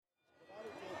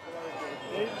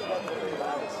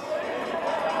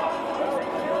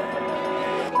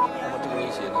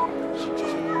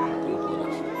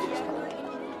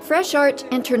Fresh Art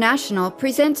International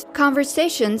presents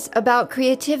conversations about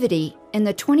creativity in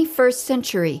the 21st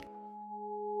century.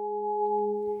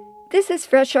 This is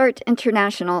Fresh Art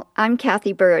International. I'm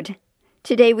Kathy Bird.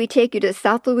 Today we take you to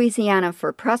South Louisiana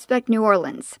for Prospect New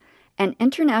Orleans, an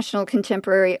international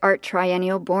contemporary art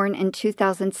triennial born in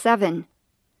 2007.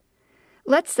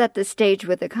 Let's set the stage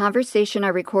with a conversation I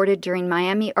recorded during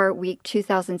Miami Art Week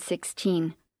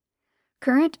 2016.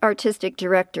 Current artistic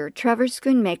director Trevor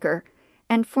Schoonmaker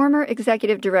and former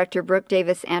executive director Brooke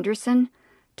Davis Anderson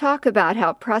talk about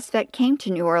how Prospect came to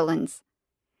New Orleans,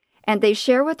 and they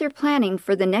share what they're planning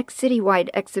for the next citywide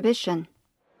exhibition.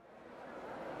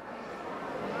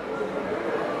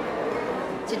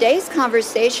 Today's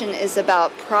conversation is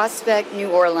about Prospect New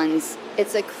Orleans.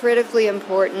 It's a critically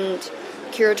important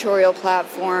curatorial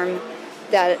platform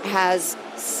that has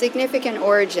significant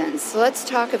origins. So let's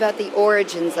talk about the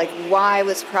origins, like why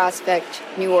was Prospect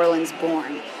New Orleans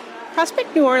born?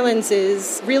 Prospect New Orleans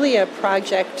is really a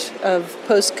project of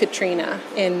post-Katrina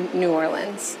in New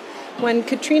Orleans. When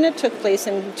Katrina took place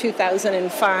in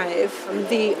 2005,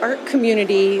 the art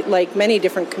community, like many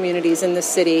different communities in the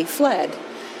city, fled.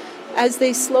 As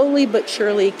they slowly but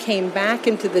surely came back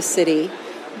into the city,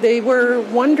 they were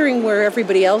wondering where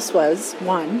everybody else was,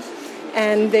 one,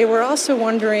 and they were also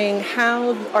wondering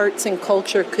how arts and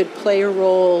culture could play a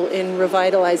role in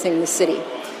revitalizing the city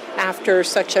after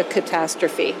such a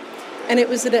catastrophe. And it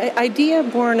was an idea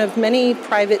born of many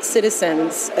private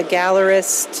citizens, a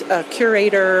gallerist, a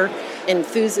curator,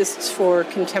 enthusiasts for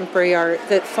contemporary art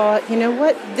that thought, you know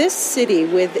what, this city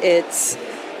with its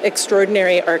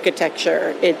extraordinary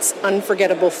architecture, its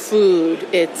unforgettable food,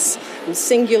 its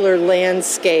singular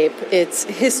landscape, its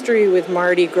history with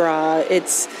Mardi Gras,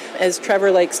 its, as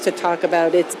Trevor likes to talk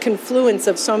about, its confluence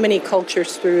of so many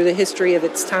cultures through the history of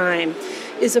its time,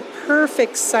 is a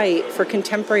perfect site for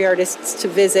contemporary artists to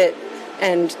visit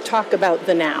and talk about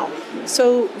the now.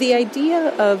 So the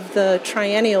idea of the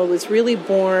triennial was really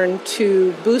born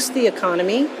to boost the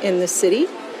economy in the city.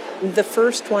 The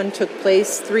first one took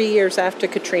place 3 years after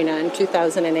Katrina in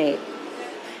 2008.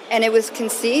 And it was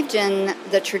conceived in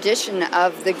the tradition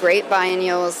of the great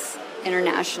biennials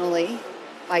internationally,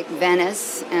 like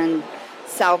Venice and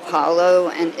Sao Paulo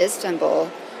and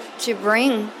Istanbul, to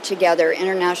bring together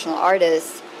international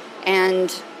artists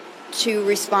and to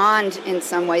respond in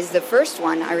some ways. The first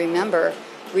one, I remember,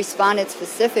 responded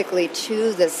specifically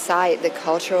to the site, the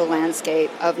cultural landscape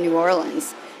of New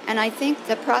Orleans. And I think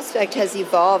the Prospect has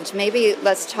evolved. Maybe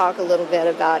let's talk a little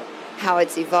bit about how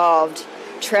it's evolved.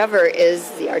 Trevor is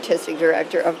the artistic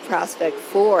director of Prospect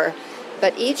 4,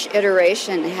 but each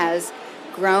iteration has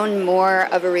grown more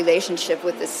of a relationship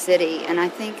with the city, and I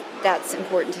think that's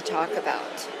important to talk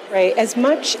about. Right. As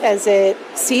much as it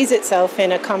sees itself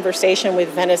in a conversation with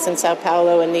Venice and Sao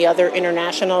Paulo and the other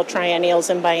international triennials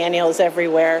and biennials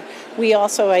everywhere, we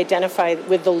also identify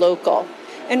with the local.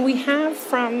 And we have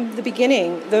from the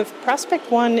beginning, the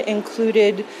Prospect 1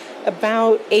 included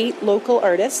about 8 local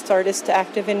artists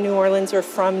active in New Orleans or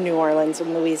from New Orleans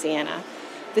in Louisiana.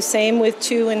 The same with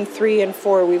 2 and 3 and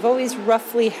 4. We've always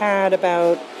roughly had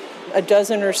about a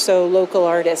dozen or so local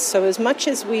artists. So as much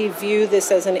as we view this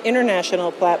as an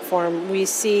international platform, we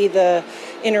see the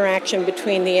interaction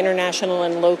between the international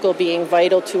and local being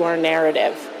vital to our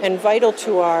narrative and vital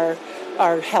to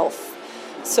our health.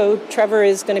 So Trevor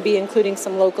is going to be including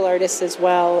some local artists as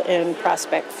well in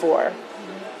Prospect 4.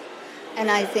 And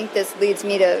I think this leads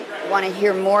me to want to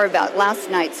hear more about last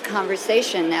night's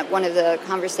conversation at one of the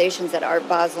conversations at Art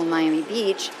Basel Miami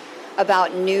Beach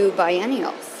about new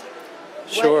biennials.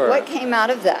 Sure. What came out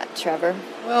of that, Trevor?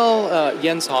 Well,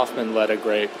 Jens Hoffman led a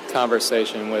great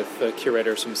conversation with the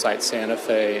curators from Site Santa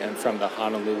Fe and from the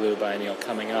Honolulu Biennial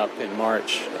coming up in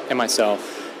March, and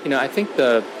myself. You know, I think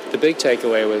the big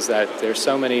takeaway was that there's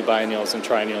so many biennials and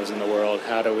triennials in the world.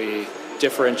 How do we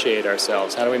differentiate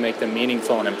ourselves? How do we make them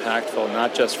meaningful and impactful,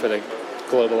 not just for the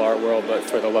global art world, but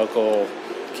for the local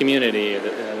community,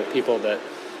 the people that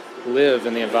live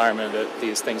in the environment that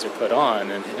these things are put on,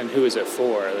 and who is it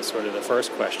for? That's sort of the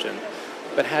first question.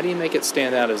 But how do you make it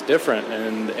stand out as different?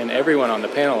 And everyone on the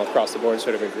panel across the board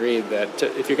sort of agreed that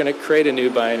if you're going to create a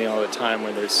new biennial at a time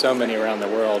when there's so many around the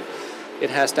world, it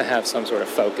has to have some sort of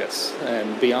focus.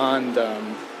 And beyond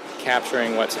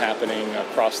capturing what's happening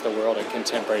across the world in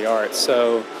contemporary art.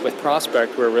 So with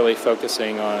Prospect, we're really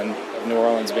focusing on New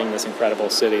Orleans being this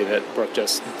incredible city that Brooke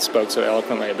just spoke so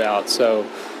eloquently about. So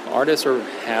artists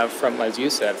have, from, as you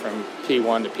said, from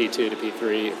P1 to P2 to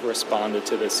P3, responded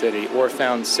to the city or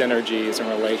found synergies and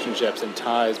relationships and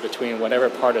ties between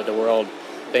whatever part of the world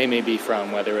they may be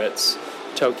from, whether it's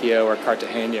Tokyo or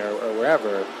Cartagena or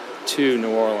wherever, to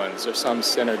New Orleans. There's some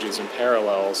synergies and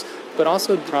parallels But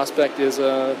also Prospect is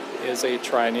a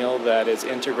triennial that is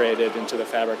integrated into the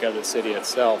fabric of the city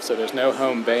itself. So there's no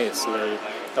home base.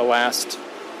 The last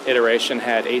iteration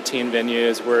had 18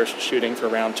 venues. We're shooting for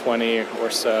around 20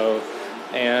 or so.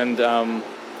 And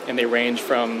they range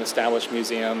from established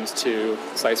museums to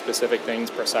site-specific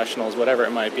things, processionals, whatever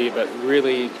it might be, but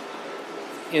really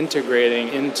integrating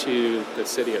into the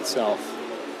city itself.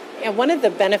 Yeah, one of the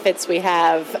benefits we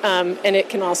have, and it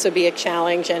can also be a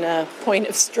challenge and a point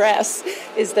of stress,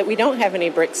 is that we don't have any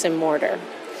bricks and mortar.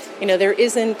 There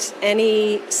isn't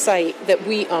any site that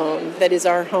we own that is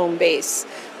our home base.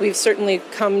 We've certainly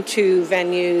come to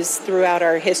venues throughout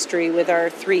our history with our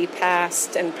 3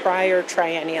 past and prior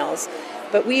triennials,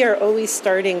 but we are always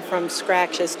starting from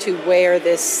scratch as to where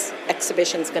this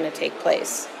exhibition is going to take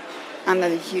place. I'm a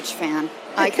huge fan.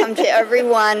 I come to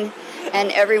everyone,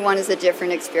 and everyone is a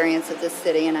different experience of the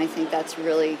city, and I think that's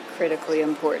really critically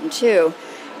important too.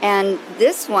 And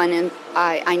this one,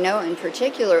 I know in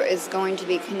particular, is going to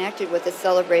be connected with the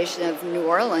celebration of New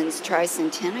Orleans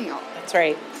tricentennial. That's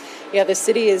right. Yeah, the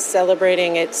city is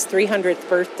celebrating its 300th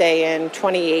birthday in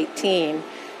 2018.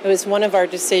 It was one of our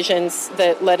decisions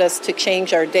that led us to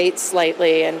change our dates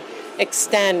slightly and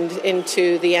extend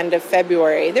into the end of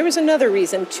February. There was another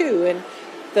reason too, and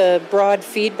the broad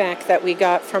feedback that we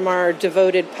got from our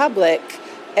devoted public,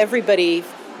 everybody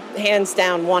hands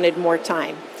down wanted more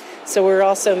time. So we're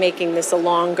also making this a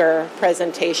longer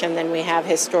presentation than we have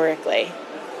historically.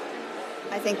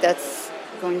 I think that's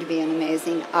going to be an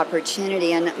amazing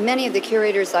opportunity. And many of the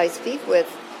curators I speak with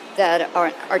that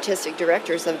are artistic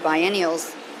directors of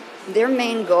biennials, their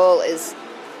main goal is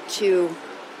to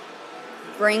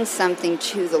bring something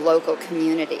to the local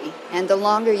community. And the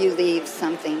longer you leave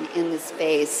something in the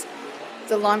space,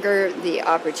 the longer the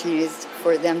opportunities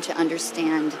for them to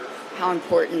understand how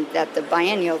important that the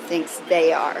biennial thinks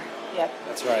they are. Yep.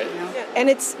 That's right. And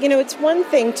it's one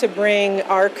thing to bring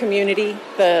our community,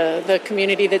 the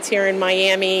community that's here in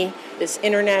Miami, this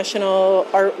international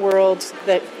art world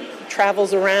that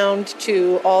travels around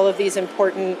to all of these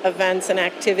important events and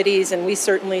activities, and we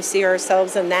certainly see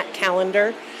ourselves in that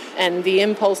calendar. And the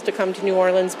impulse to come to New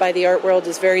Orleans by the art world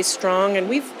is very strong, and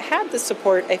we've had the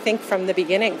support, I think, from the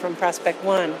beginning, from Prospect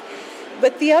One.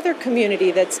 But the other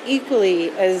community that's equally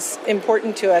as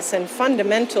important to us and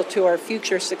fundamental to our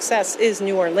future success is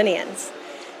New Orleanians.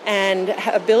 And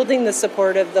building the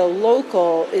support of the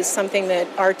local is something that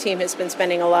our team has been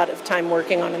spending a lot of time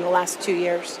working on in the last 2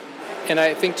 years. And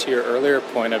I think to your earlier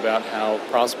point about how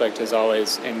Prospect has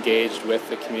always engaged with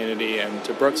the community, and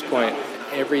to Brooke's point,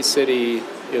 every city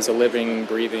is a living,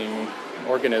 breathing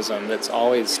organism that's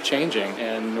always changing.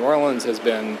 And New Orleans has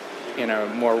been in a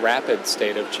more rapid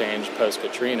state of change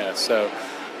post-Katrina. So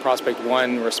Prospect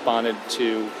 1 responded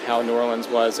to how New Orleans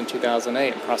was in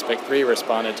 2008, and Prospect 3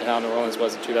 responded to how New Orleans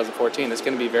was in 2014. It's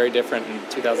going to be very different in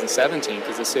 2017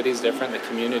 because the city's different, the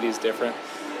community's different,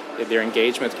 their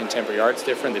engagement with contemporary art's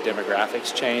different, the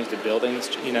demographics change, the buildings,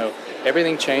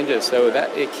 everything changes. So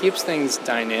that it keeps things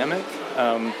dynamic,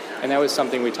 and that was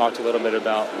something we talked a little bit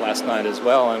about last night as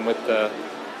well. And with the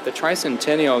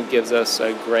tricentennial gives us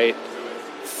a great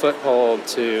foothold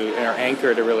to, or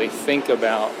anchor to really think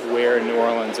about where New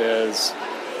Orleans is,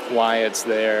 why it's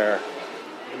there,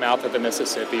 the mouth of the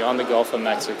Mississippi, on the Gulf of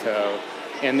Mexico,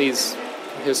 and these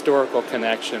historical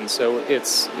connections. So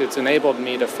it's enabled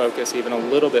me to focus even a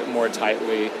little bit more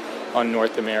tightly on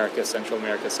North America, Central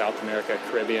America, South America,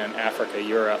 Caribbean, Africa,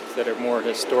 Europe, that are more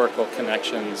historical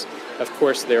connections. Of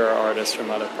course, there are artists from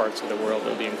other parts of the world that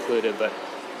will be included, but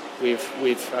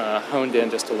we've honed in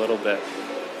just a little bit.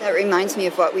 That reminds me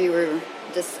of what we were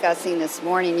discussing this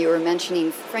morning. You were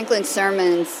mentioning Franklin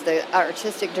Sermons, the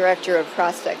artistic director of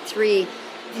Prospect 3,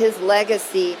 his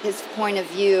legacy, his point of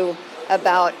view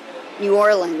about New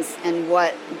Orleans and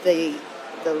what the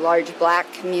large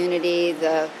black community,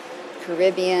 the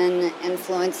Caribbean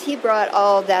influence, he brought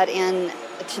all that in.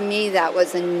 To me, that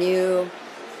was a new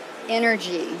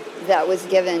energy that was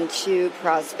given to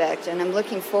Prospect, and I'm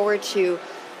looking forward to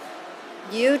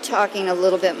you talking a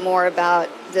little bit more about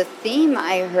the theme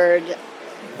I heard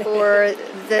for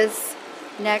this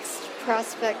next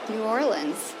Prospect New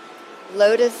Orleans,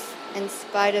 Lotus in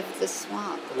Spite of the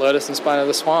Swamp. Lotus in Spite of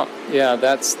the Swamp. Yeah,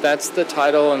 that's the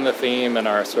title and the theme and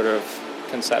our sort of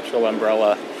conceptual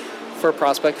umbrella for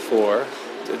Prospect 4.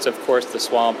 It's, of course, the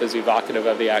swamp is evocative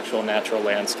of the actual natural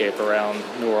landscape around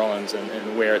New Orleans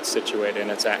and where it's situated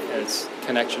and its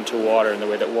connection to water and the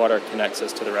way that water connects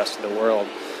us to the rest of the world.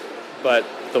 But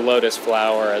the lotus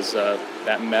flower as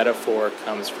that metaphor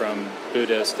comes from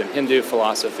Buddhist and Hindu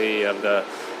philosophy of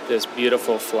this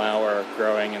beautiful flower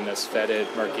growing in this fetid,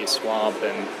 murky swamp,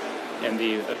 and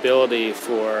the ability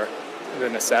for the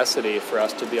necessity for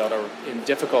us to be able to, in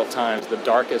difficult times, the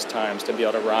darkest times, to be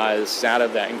able to rise out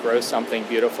of that and grow something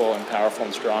beautiful and powerful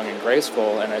and strong and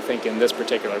graceful. And I think in this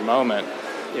particular moment,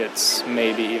 it's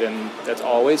maybe even, that's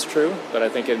always true, but I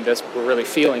think in this, we're really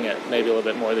feeling it maybe a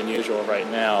little bit more than usual right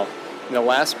now. And the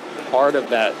last part of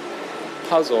that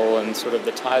puzzle and sort of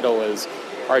the title is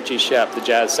Archie Shepp, the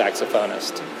jazz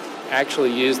saxophonist,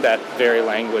 actually used that very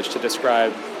language to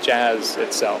describe jazz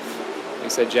itself. He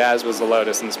said jazz was the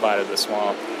lotus in spite of the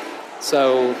swamp.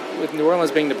 So with New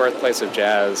Orleans being the birthplace of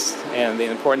jazz and the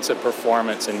importance of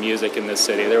performance and music in this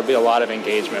city, there will be a lot of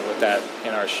engagement with that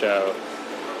in our show.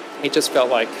 It just felt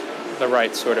like the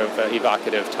right sort of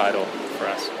evocative title for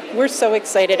us. We're so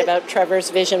excited about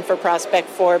Trevor's vision for Prospect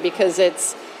 4 because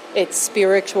it's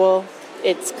spiritual,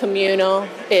 it's communal,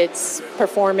 it's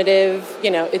performative.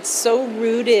 It's so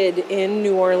rooted in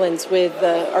New Orleans with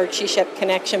the Archie Shepp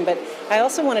connection. But I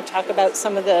also want to talk about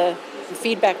some of the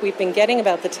feedback we've been getting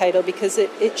about the title because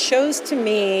it shows to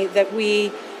me that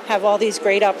we have all these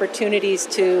great opportunities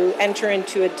to enter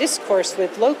into a discourse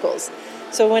with locals.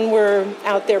 So when we're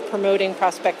out there promoting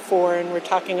Prospect 4 and we're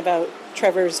talking about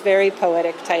Trevor's very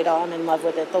poetic title, I'm in love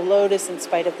with it, The Lotus in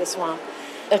Spite of the Swamp,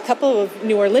 a couple of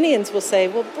New Orleanians will say,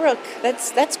 well, Brooke,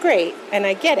 that's great, and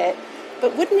I get it,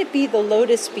 but wouldn't it be the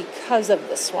lotus because of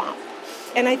the swamp?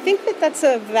 And I think that that's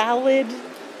a valid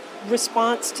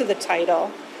response to the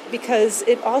title because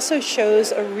it also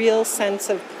shows a real sense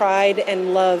of pride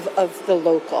and love of the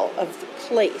local, of the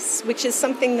place, which is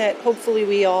something that hopefully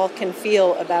we all can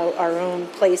feel about our own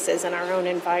places and our own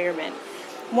environment.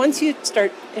 Once you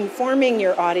start informing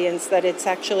your audience that it's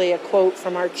actually a quote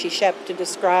from Archie Shepp to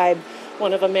describe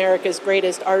one of America's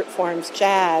greatest art forms,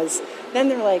 jazz, then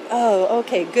they're like, oh,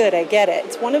 okay, good, I get it.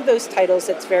 It's one of those titles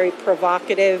that's very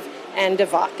provocative and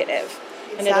evocative.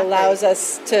 And it allows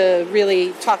us to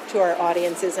really talk to our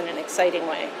audiences in an exciting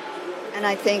way. And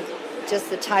I think just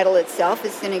the title itself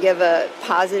is going to give a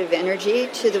positive energy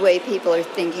to the way people are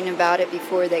thinking about it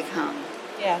before they come.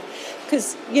 Yeah,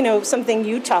 because, something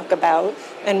you talk about,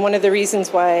 and one of the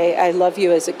reasons why I love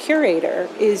you as a curator,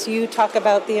 is you talk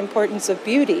about the importance of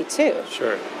beauty, too.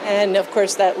 Sure. And, of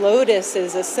course, that lotus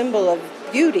is a symbol of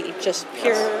beauty, just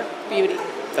pure beauty.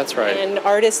 That's right. And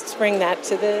artists bring that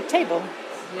to the table.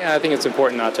 Yeah, I think it's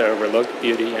important not to overlook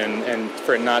beauty and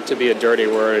for it not to be a dirty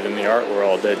word in the art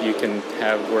world, that you can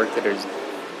have work that is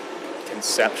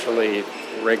conceptually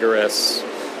rigorous,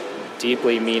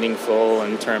 deeply meaningful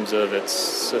in terms of its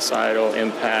societal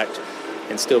impact,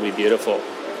 and still be beautiful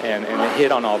and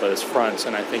hit on all those fronts.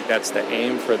 And I think that's the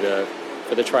aim for the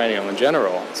triennial in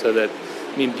general. So that,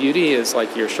 beauty is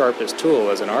like your sharpest tool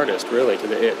as an artist, really.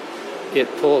 It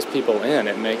pulls people in.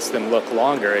 It makes them look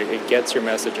longer. It gets your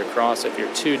message across. If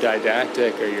you're too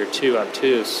didactic or you're too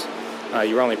obtuse,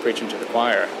 you're only preaching to the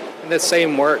choir. And the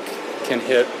same work can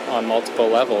hit on multiple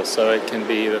levels. So it can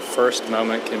be, the first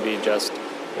moment can be just,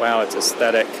 wow, it's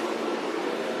aesthetic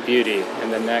beauty.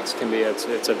 And the next can be,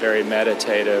 it's a very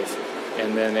meditative.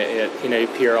 And then you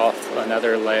peel off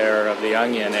another layer of the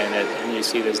onion and you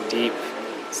see this deep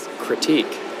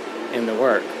critique in the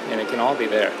work. And it can all be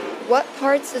there. What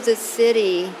parts of the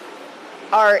city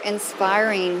are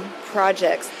inspiring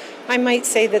projects? I might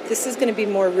say that this is going to be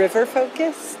more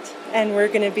river-focused, and we're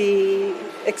going to be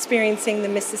experiencing the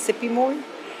Mississippi more,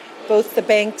 both the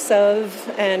banks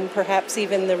of and perhaps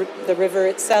even the river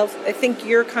itself. I think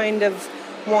you're kind of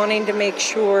wanting to make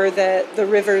sure that the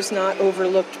river's not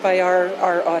overlooked by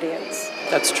our audience.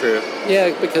 That's true.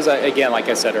 Yeah, because, again, like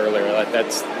I said earlier,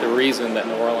 that's the reason that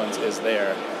New Orleans is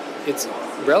there. It's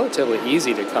relatively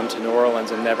easy to come to New Orleans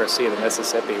and never see the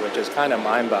Mississippi, which is kind of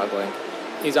mind-boggling.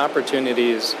 These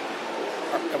opportunities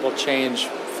will change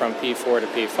from P4 to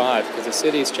P5 because the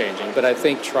city's changing, but I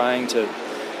think trying to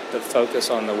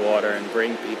focus on the water and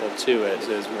bring people to it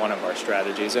is one of our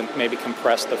strategies, and maybe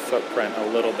compress the footprint a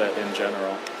little bit in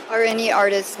general. Are any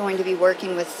artists going to be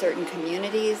working with certain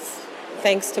communities?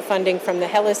 Thanks to funding from the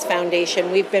Hellis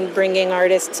Foundation, we've been bringing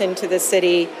artists into the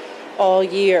city all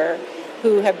year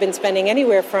who have been spending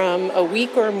anywhere from a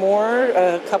week or more.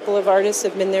 A couple of artists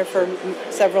have been there for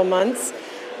several months.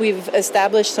 We've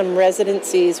established some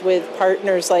residencies with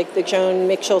partners like the Joan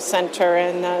Mitchell Center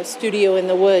and the Studio in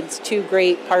the Woods, two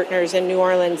great partners in New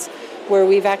Orleans, where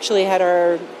we've actually had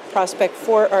our Prospect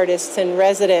 4 artists in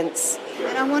residence.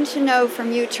 And I want to know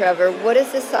from you, Trevor, what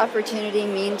does this opportunity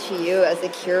mean to you as a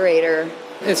curator?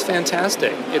 It's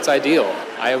fantastic. It's ideal.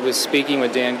 I was speaking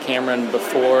with Dan Cameron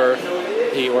before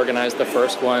he organized the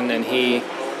first one, and he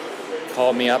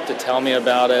called me up to tell me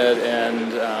about it,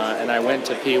 and I went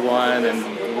to P1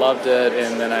 and loved it,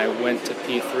 and then I went to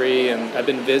P3, and I've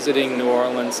been visiting New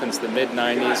Orleans since the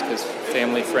mid-'90s because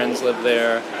family friends live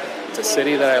there, It's a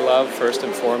city that I love, first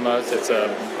and foremost. It's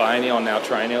a biennial, now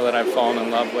triennial, that I've fallen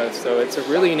in love with. So it's a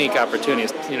really unique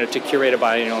opportunity. To curate a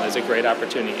biennial is a great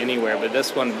opportunity anywhere, but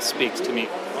this one speaks to me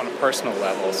on a personal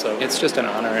level. So it's just an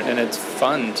honor, and it's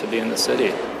fun to be in the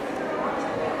city.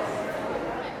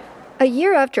 A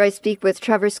year after I speak with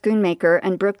Trevor Schoonmaker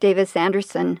and Brooke Davis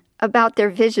Anderson about their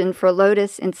vision for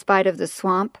Lotus in Spite of the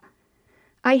Swamp,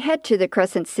 I head to the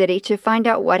Crescent City to find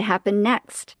out what happened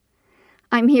next.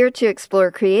 I'm here to explore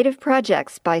creative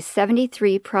projects by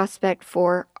 73 Prospect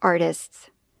 4 artists.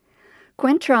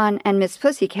 Quintron and Miss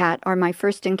Pussycat are my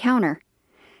first encounter.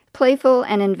 Playful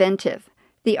and inventive,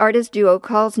 the artist duo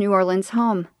calls New Orleans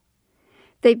home.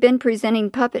 They've been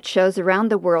presenting puppet shows around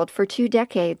the world for 2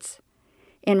 decades.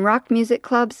 In rock music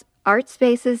clubs, art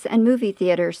spaces, and movie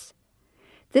theaters.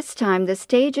 This time the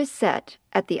stage is set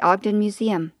at the Ogden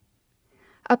Museum.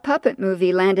 A puppet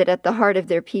movie landed at the heart of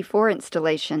their P4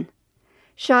 installation.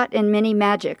 Shot in mini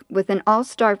magic with an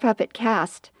all-star puppet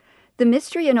cast, The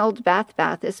Mystery in Old Bath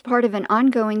Bath is part of an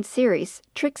ongoing series,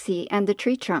 Trixie and the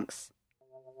Tree Trunks.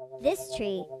 This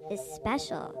tree is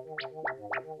special.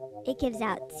 It gives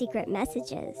out secret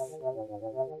messages.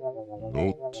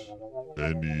 Not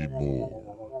anymore.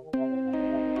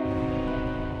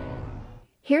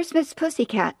 Here's Miss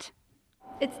Pussycat.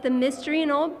 It's The Mystery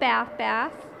in Old Bath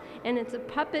Bath, and it's a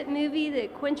puppet movie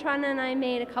that Quintron and I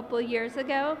made a couple of years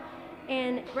ago.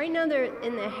 And right now they're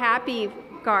in the Happy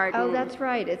Garden. Oh, that's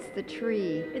right. It's the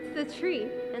tree. It's the tree,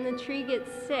 and the tree gets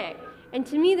sick. And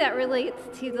to me that relates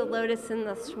to the Lotus in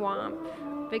the Swamp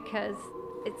because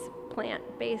it's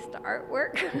plant-based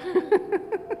artwork.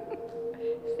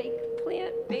 Fake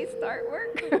plant-based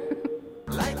artwork.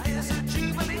 Life is a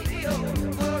jubilee,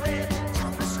 over it.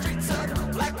 On the streets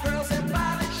of black girls and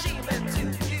violent she meant to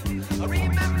you.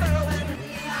 Remember when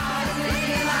leave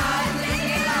me alone, leave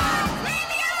me alone, leave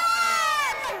me alone.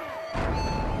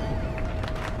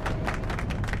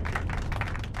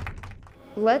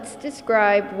 Let's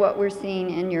describe what we're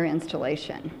seeing in your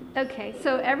installation. Okay,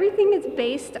 so everything is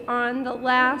based on the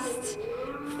last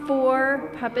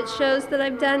 4 puppet shows that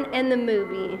I've done and the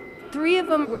movie. 3 of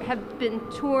them have been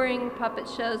touring puppet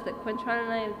shows that Quintron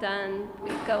and I have done. We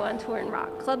go on tour in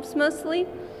rock clubs mostly.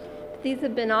 These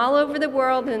have been all over the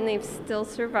world and they've still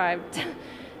survived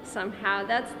somehow.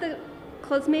 That's the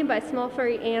clothes made by Small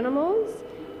Furry Animals.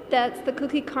 That's the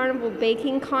Cookie Carnival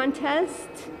Baking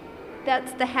Contest.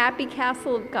 That's the Happy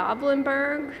Castle of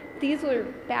Goblinburg. These are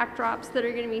backdrops that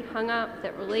are going to be hung up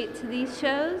that relate to these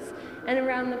shows. And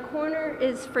around the corner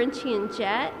is Frenchie and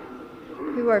Jet.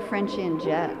 Who are Frenchie and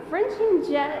Jet? Frenchie and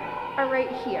Jet are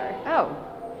right here. Oh.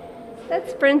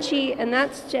 That's Frenchie and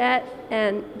that's Jet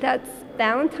and that's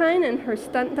Valentine and her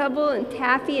stunt double and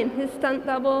Taffy and his stunt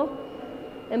double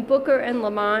and Booker and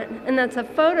Lamont. And that's a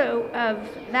photo of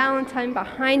Valentine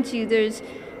behind you. There's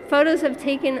photos I've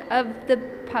taken of the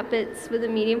puppets with a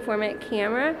medium format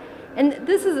camera. And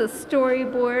this is a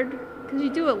storyboard because you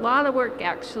do a lot of work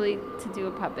actually to do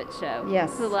a puppet show.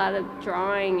 Yes. It's a lot of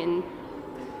drawing and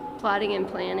plotting and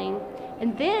planning.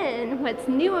 And then what's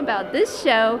new about this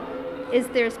show is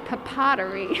there's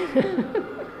papottery.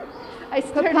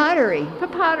 Papottery?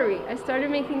 Papottery. I started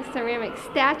making ceramic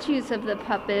statues of the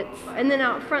puppets. And then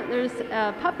out front there's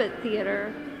a puppet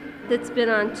theater that's been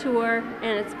on tour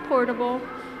and it's portable.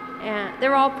 And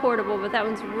they're all portable, but that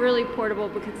one's really portable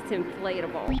because it's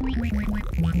inflatable.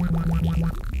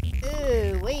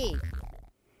 Ooh, wait.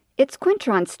 It's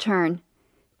Quintron's turn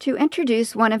to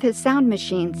introduce one of his sound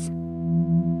machines.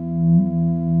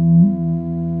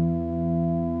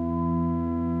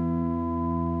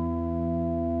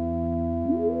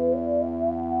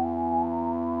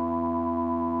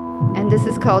 And this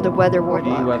is called a Weather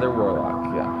Warlock. The Weather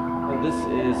Warlock, yeah. This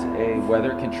is a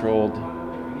weather-controlled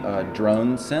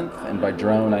drone synth, and by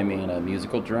drone I mean a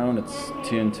musical drone. It's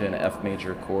tuned to an F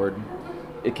major chord.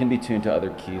 It can be tuned to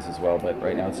other keys as well, but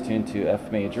right now it's tuned to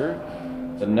F major.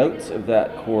 The notes of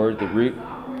that chord, the root,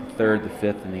 the third, the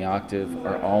fifth, and the octave,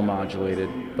 are all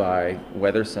modulated by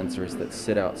weather sensors that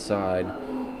sit outside,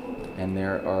 and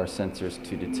there are sensors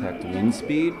to detect wind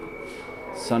speed,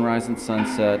 sunrise and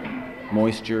sunset,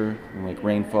 moisture, like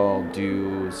rainfall,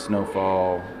 dew,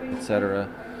 snowfall, etc.,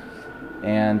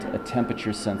 and a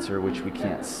temperature sensor, which we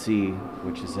can't see,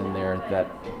 which is in there, that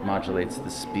modulates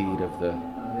the speed of the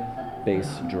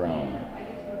bass drone.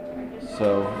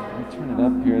 So, let me turn it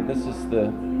up here. This is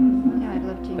I'd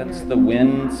love to that's hear the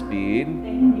wind speed,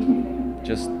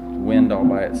 just wind all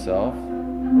by itself.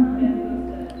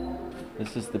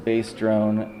 This is the bass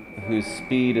drone, whose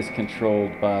speed is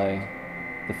controlled by,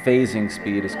 the phasing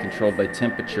speed is controlled by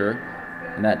temperature,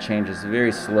 and that changes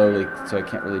very slowly, so I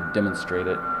can't really demonstrate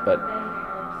it, but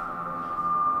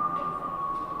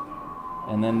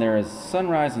And then there is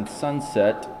sunrise and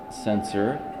sunset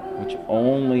sensor, which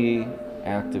only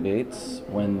activates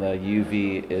when the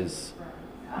UV is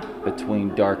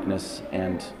between darkness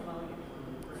and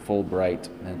full bright.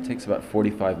 And it takes about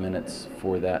 45 minutes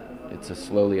for that. It's a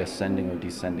slowly ascending or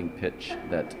descending pitch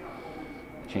that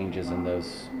changes in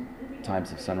those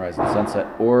times of sunrise and sunset.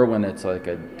 Or when it's like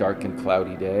a dark and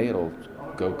cloudy day, it'll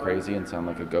go crazy and sound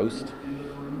like a ghost.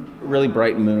 Really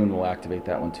bright moon will activate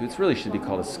that one too. It really should be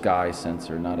called a sky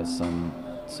sensor, not a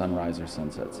sunrise or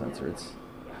sunset sensor. It's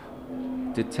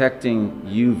detecting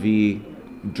UV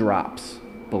drops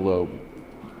below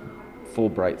full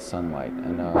bright sunlight,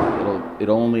 and it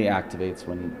only activates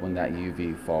when that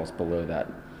UV falls below that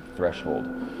threshold.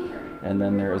 And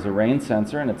then there is a rain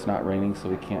sensor, and it's not raining, so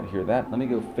we can't hear that. Let me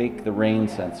go fake the rain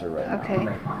sensor right now. Okay.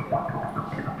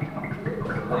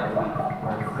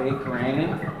 Our fake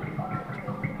rain.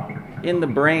 In the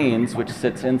brains, which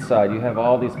sits inside, you have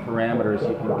all these parameters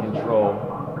you can control.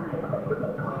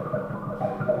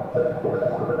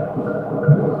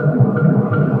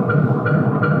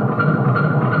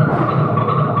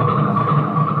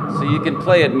 So you can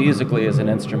play it musically as an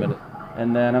instrument.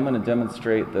 And then I'm going to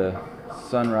demonstrate the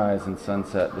sunrise and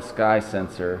sunset, the sky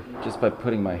sensor, just by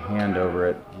putting my hand over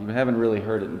it. You haven't really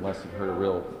heard it unless you've heard a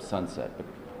real sunset.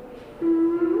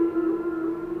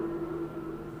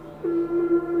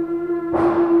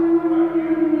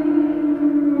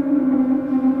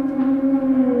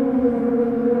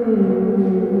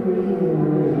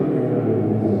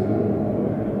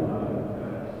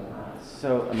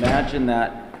 So imagine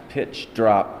that pitch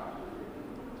drop.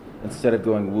 Instead of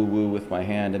going woo-woo with my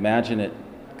hand, imagine it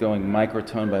going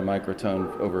microtone by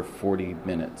microtone over 40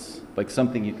 minutes. Like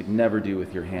something you could never do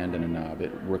with your hand in a knob.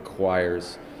 It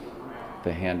requires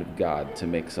the hand of God to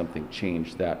make something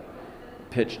change that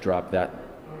pitch drop that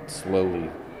slowly.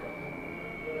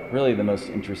 Really the most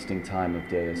interesting time of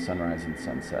day is sunrise and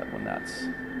sunset, when that's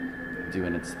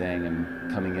doing its thing and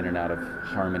coming in and out of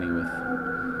harmony with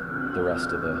the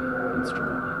rest of the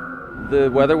instrument.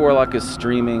 The Weather Warlock is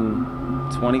streaming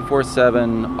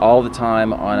 24/7 all the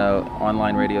time on an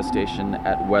online radio station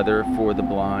at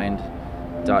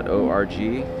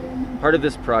weatherfortheblind.org. Part of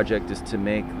this project is to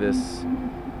make this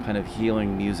kind of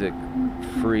healing music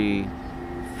free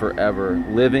forever,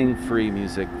 living free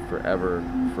music forever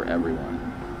for everyone.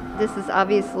 This is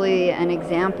obviously an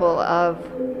example of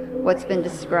what's been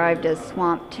described as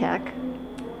swamp tech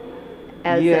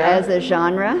as a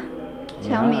genre.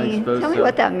 Tell me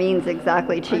what that means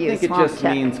exactly to you. I think it just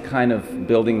means kind of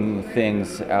building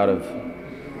things out of,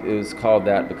 it was called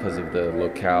that because of the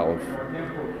locale of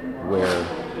where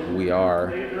we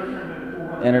are.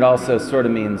 And it also sort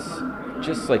of means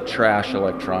just like trash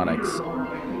electronics,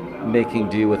 making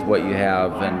do with what you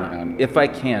have. And if I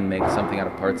can make something out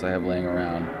of parts I have laying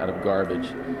around, out of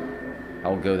garbage,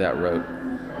 I'll go that route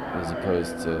as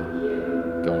opposed to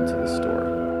going to the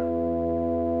store.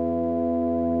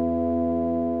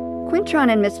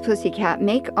 Quintron and Miss Pussycat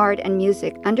make art and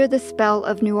music under the spell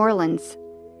of New Orleans.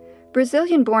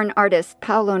 Brazilian-born artist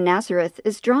Paulo Nazareth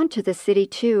is drawn to the city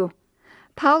too.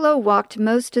 Paulo walked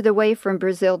most of the way from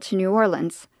Brazil to New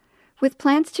Orleans, with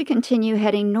plans to continue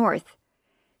heading north,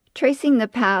 tracing the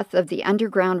path of the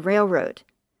Underground Railroad,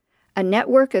 a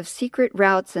network of secret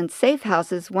routes and safe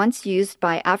houses once used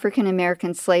by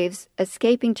African-American slaves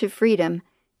escaping to freedom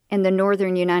in the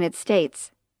northern United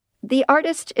States. The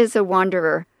artist is a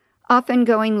wanderer, often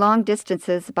going long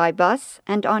distances by bus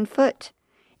and on foot.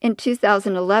 In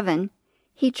 2011,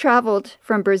 he traveled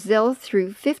from Brazil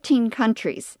through 15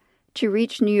 countries to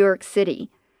reach New York City,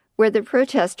 where the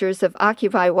protesters of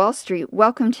Occupy Wall Street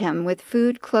welcomed him with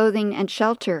food, clothing, and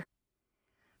shelter.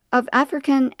 Of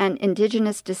African and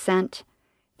indigenous descent,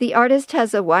 the artist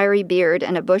has a wiry beard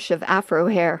and a bush of afro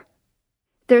hair.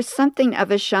 There's something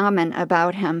of a shaman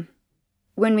about him.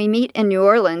 When we meet in New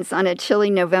Orleans on a chilly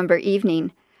November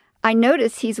evening, I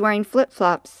notice he's wearing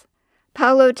flip-flops.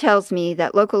 Paulo tells me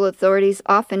that local authorities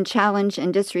often challenge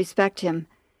and disrespect him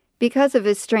because of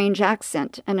his strange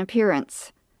accent and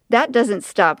appearance. That doesn't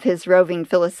stop his roving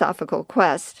philosophical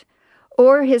quest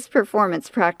or his performance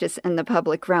practice in the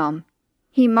public realm.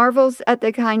 He marvels at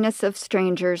the kindness of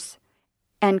strangers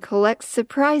and collects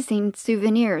surprising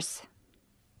souvenirs.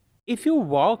 If you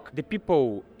walk, the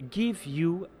people give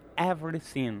you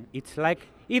everything. It's like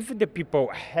if the people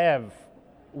have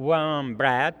one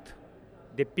bread,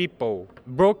 the people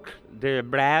broke the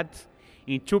bread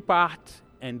in two parts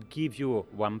and give you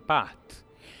one part.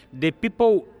 The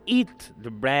people eat the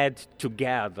bread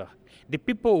together. The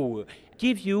people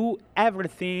give you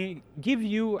everything, give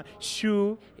you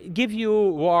shoe, give you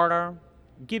water,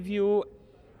 give you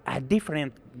a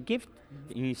different gift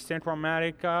In Central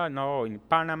America, no, in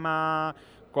Panama,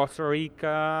 Costa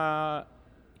Rica,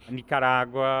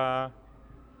 Nicaragua,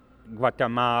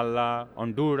 Guatemala,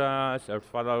 Honduras, El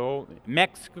Salvador,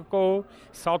 Mexico,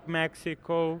 South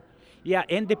Mexico. Yeah,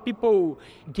 and the people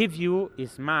give you a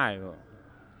smile.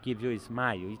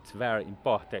 It's very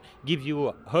important. Give you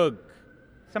a hug.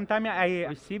 Sometimes I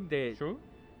receive the shoe,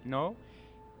 no,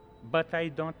 but I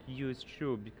don't use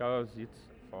shoe because it's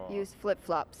for... Use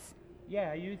flip-flops.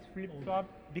 Yeah, I use flip-flop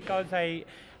because I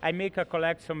make a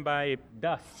collection by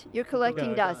dust. You're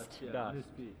collecting dust. Dust.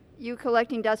 You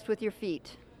collecting dust with your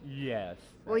feet. Yes.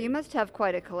 Well, you must have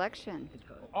quite a collection.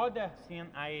 Other thing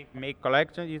I make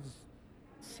collection is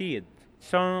seed.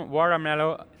 Some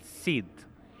watermelon seed.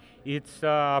 It's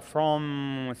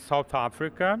from South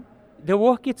Africa. The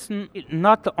work is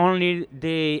not only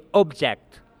the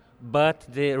object, but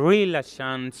the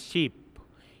relationship.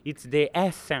 It's the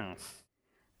essence.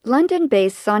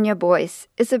 London-based Sonia Boyce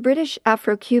is a British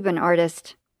Afro-Cuban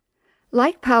artist.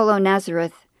 Like Paulo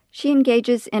Nazareth, she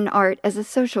engages in art as a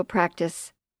social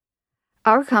practice.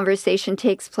 Our conversation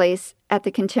takes place at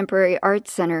the Contemporary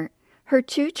Arts Center. Her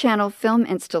 2-channel film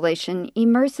installation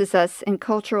immerses us in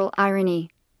cultural irony,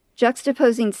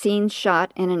 juxtaposing scenes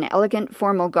shot in an elegant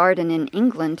formal garden in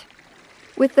England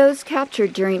with those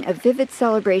captured during a vivid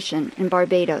celebration in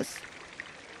Barbados.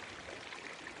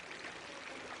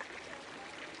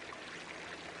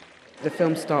 The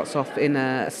film starts off in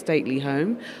a stately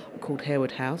home called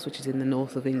Harewood House, which is in the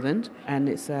north of England, and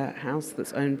it's a house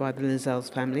that's owned by the Lascelles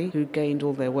family, who gained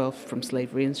all their wealth from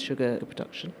slavery and sugar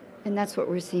production. And that's what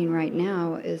we're seeing right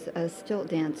now, is a stilt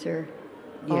dancer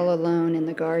all alone in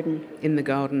the garden. In the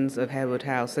gardens of Harewood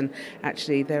House. And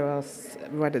actually there are,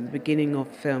 right at the beginning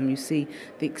of the film, you see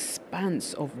the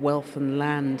expanse of wealth and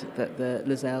land that the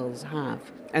Lascelles have.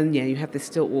 And you have this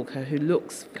stilt walker who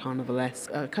looks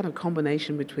carnivalesque, a kind of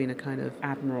combination between a kind of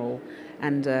admiral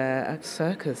and a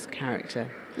circus character.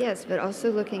 Yes, but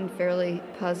also looking fairly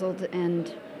puzzled,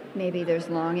 and maybe there's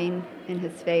longing in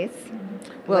his face.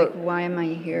 Well, like, why am I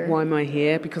here? Why am I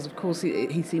here? Because, of course,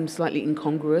 he seems slightly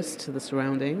incongruous to the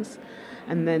surroundings.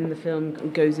 And then the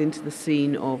film goes into the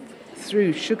scene of,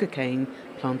 through sugarcane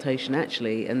plantation,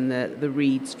 actually, and the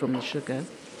reeds from the sugar.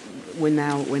 We're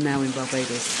now in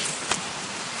Barbados.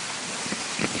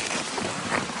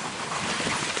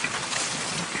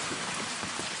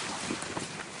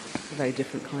 A very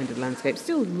different kind of landscape,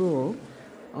 still rural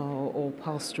or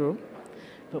pastoral.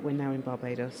 But we're now in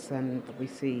Barbados, and we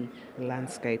see the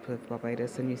landscape of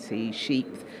Barbados, and you see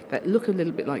sheep that look a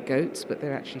little bit like goats, but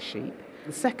they're actually sheep.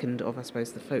 The second of, I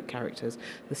suppose, the folk characters,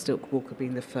 the stilt walker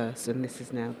being the first, and this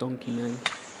is now Donkey Man.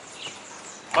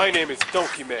 My name is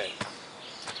Donkey Man.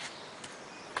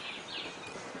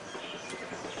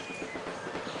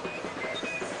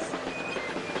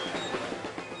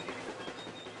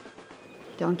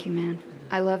 Donkey Man.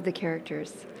 I love the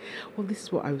characters. Well, this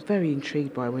is what I was very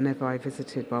intrigued by whenever I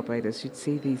visited Barbados. You'd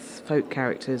see these folk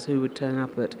characters who would turn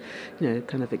up at,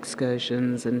 kind of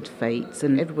excursions and fetes,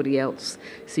 and everybody else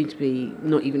seemed to be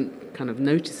not even kind of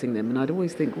noticing them. And I'd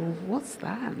always think, well, what's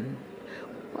that?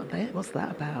 What's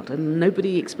that about? And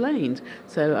nobody explained.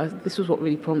 So this was what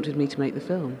really prompted me to make the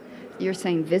film. You're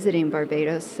saying visiting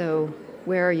Barbados, so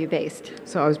where are you based?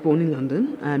 So I was born in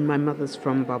London, and my mother's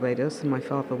from Barbados, and my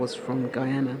father was from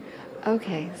Guyana.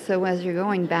 Okay, so as you're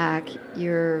going back,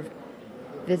 you're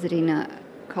visiting a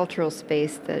cultural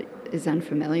space that is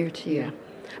unfamiliar to you. Yeah.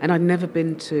 And I'd never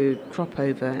been to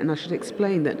Cropover, and I should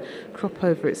explain that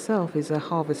Cropover itself is a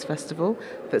harvest festival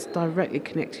that's directly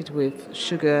connected with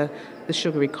sugar, the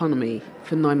sugar economy.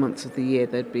 For 9 months of the year,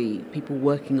 there'd be people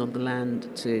working on the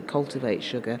land to cultivate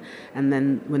sugar, and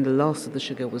then when the last of the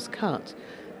sugar was cut,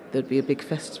 there'd be a big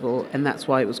festival, and that's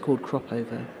why it was called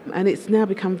Cropover. And it's now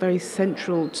become very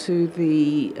central to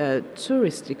the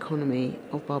tourist economy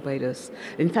of Barbados.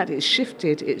 In fact,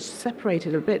 it's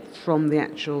separated a bit from the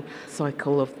actual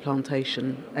cycle of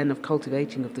plantation and of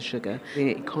cultivating of the sugar, the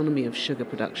economy of sugar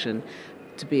production,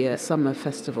 to be a summer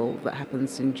festival that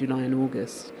happens in July and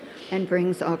August. And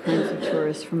brings all kinds of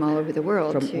tourists from all over the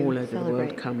world to From all over celebrate. the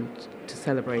world come to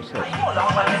celebrate it.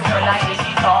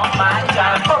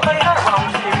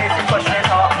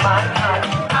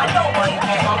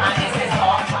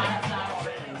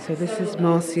 So this is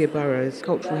Marcia Burrows,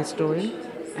 cultural historian,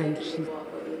 and she's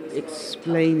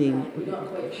explaining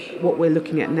what we're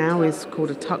looking at now is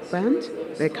called a tuck band.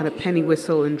 They're kind of penny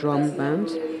whistle and drum band.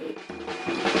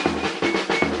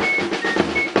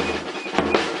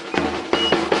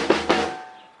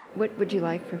 What would you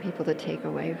like for people to take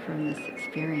away from this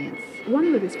experience?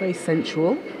 One, that it's very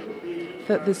sensual,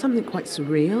 that there's something quite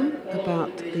surreal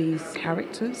about these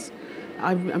characters.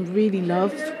 I really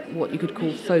love what you could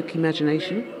call folk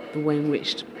imagination, the way in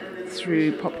which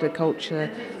through popular culture,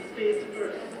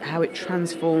 how it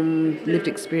transformed lived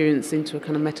experience into a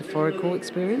kind of metaphorical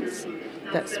experience.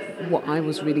 That's what I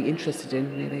was really interested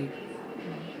in, really.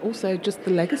 Also, just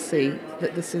the legacy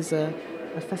that this is a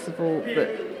festival that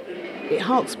it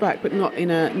harks back, but not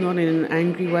in an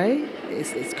angry way.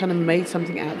 It's kind of made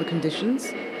something out of the conditions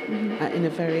in a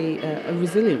very a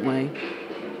resilient way.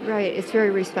 Right. It's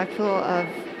very respectful of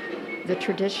the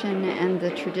tradition, and the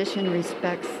tradition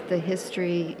respects the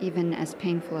history, even as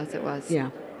painful as it was. Yeah,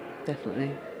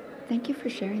 definitely. Thank you for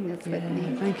sharing this with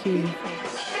me. Thank you.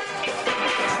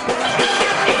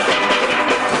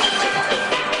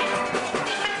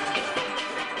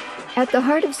 At the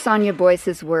heart of Sonia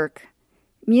Boyce's work,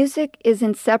 music is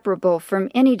inseparable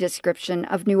from any description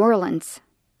of New Orleans.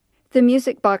 The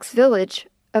Music Box Village,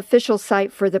 official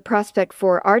site for the Prospect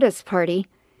 4 Artists Party,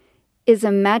 is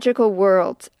a magical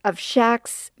world of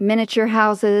shacks, miniature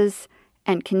houses,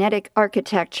 and kinetic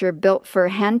architecture built for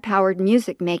hand-powered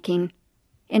music making.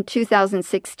 In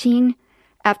 2016,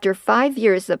 after 5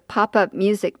 years of pop-up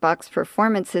music box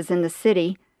performances in the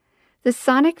city, the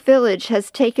Sonic Village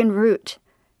has taken root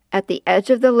at the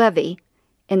edge of the levee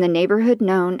in the neighborhood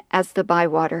known as the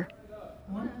Bywater.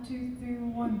 1, 2, 3,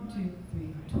 1, 2, 3.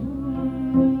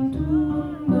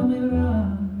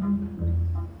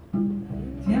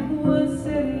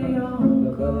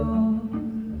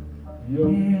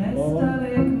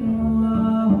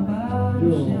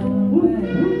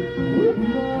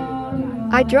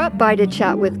 I dropped by to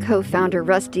chat with co-founder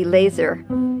Rusty Laser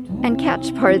and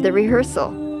catch part of the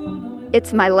rehearsal.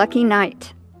 It's my lucky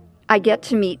night. I get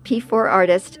to meet P4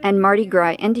 artist and Mardi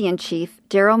Gras Indian chief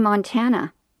Daryl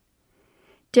Montana.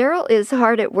 Daryl is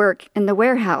hard at work in the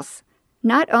warehouse.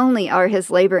 Not only are his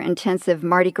labor-intensive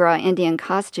Mardi Gras Indian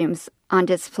costumes on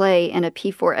display in a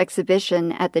P4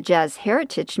 exhibition at the Jazz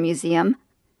Heritage Museum,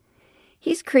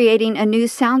 he's creating a new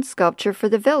sound sculpture for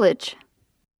the village.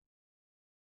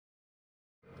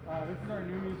 This is our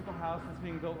new musical house that's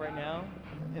being built right now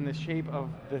in the shape of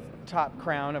the top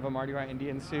crown of a Mardi Gras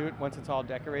Indian suit once it's all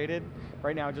decorated.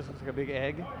 Right now it just looks like a big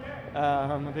egg,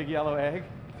 a big yellow egg.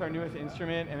 It's our newest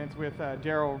instrument, and it's with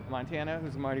Daryl Montana,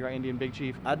 who's a Mardi Gras Indian big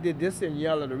chief. I did this in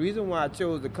yellow. The reason why I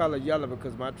chose the color yellow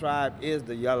because my tribe is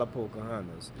the Yellow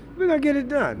Pocahontas. We're going to get it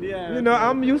done. Yeah, you know,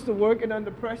 I'm used to working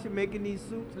under pressure making these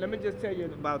suits. Let me just tell you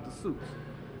about the suits.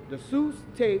 The suits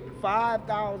take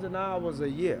 5,000 hours a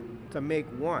year to make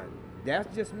one.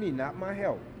 That's just me, not my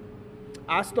help.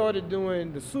 I started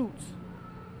doing the suits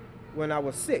when I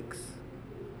was 6.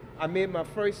 I made my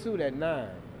first suit at 9.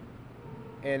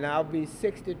 And I'll be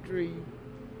 63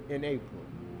 in April.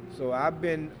 So I've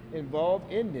been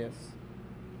involved in this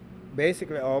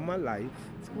basically all my life.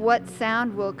 What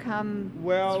sound will come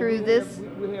through this?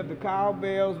 We'll have the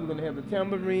cowbells, we're going to have the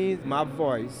tambourines, my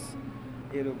voice.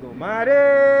 It'll go, Mighty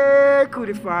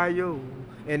Kudifayo.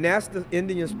 And that's the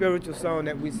Indian spiritual song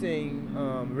that we sing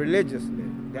religiously.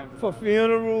 For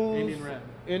funerals.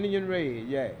 Indian raid,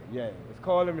 yeah. It's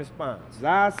call and response.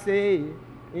 I say,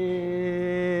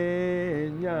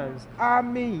 Indians, I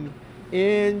mean,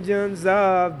 engines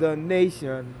of the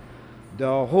nation,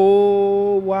 the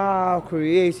whole wild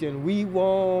creation. We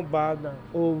won't bow down,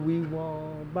 oh, we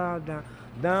won't bow down,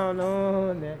 down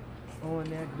on that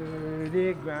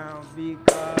dirty ground,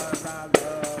 because I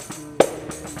love to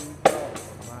hear you go,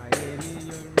 my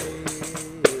Indian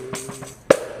race.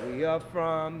 We are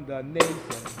from the nation,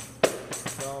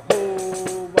 the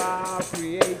whole wild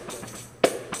creation.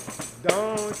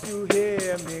 Don't you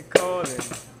hear me calling?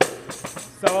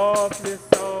 Softly,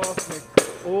 softly,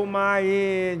 oh my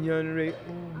Indian race,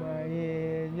 oh my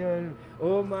Indian,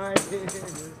 oh my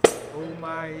Indian, oh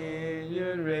my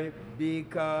Indian race,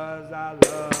 because I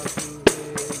love to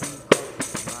hear you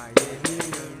call my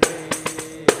Indian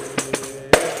race.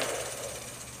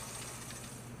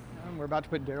 We're about to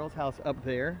put Daryl's house up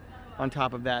there, on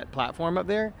top of that platform up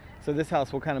there. So this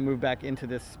house will kind of move back into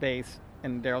this space,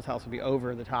 and Daryl's house will be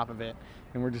over the top of it.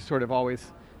 And we're just sort of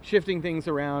always shifting things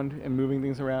around and moving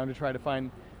things around to try to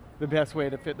find the best way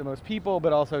to fit the most people,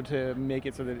 but also to make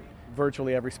it so that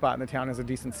virtually every spot in the town has a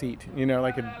decent seat, you know,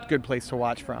 like a good place to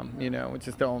watch from, you know, which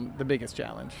is the biggest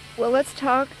challenge. Well, let's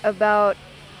talk about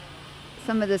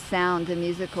some of the sound and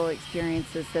musical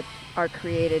experiences that are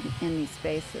created in these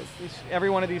spaces. Every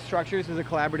one of these structures is a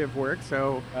collaborative work,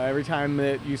 so every time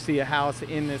that you see a house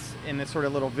in this sort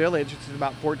of little village, which is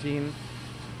about 14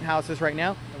 houses right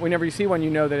now, whenever you see one, you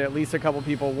know that at least a couple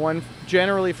people, one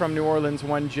generally from New Orleans,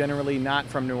 one generally not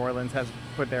from New Orleans, has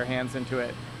put their hands into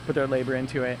it, put their labor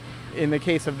into it. In the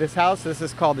case of this house, this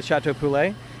is called the Chateau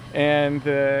Poulet, and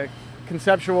the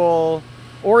conceptual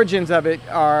origins of it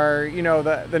are,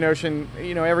 the notion,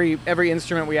 every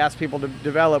instrument we ask people to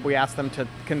develop, we ask them to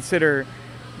consider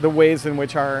the ways in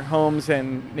which our homes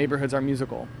and neighborhoods are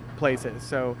musical places.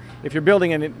 So if you're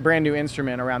building a brand new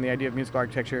instrument around the idea of musical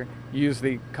architecture, use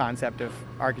the concept of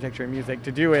architecture and music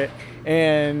to do it.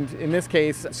 And in this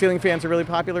case, ceiling fans are really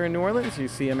popular in New Orleans. You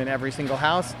see them in every single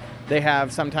house. They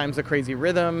have sometimes a crazy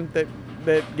rhythm that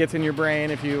gets in your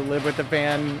brain if you live with the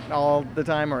fan all the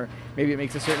time, or maybe it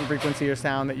makes a certain frequency or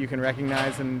sound that you can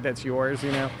recognize and that's yours,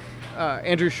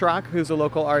 Andrew Schrock, who's a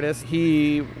local artist,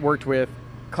 he worked with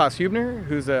Klaus Hübner,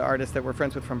 who's an artist that we're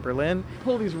friends with from Berlin.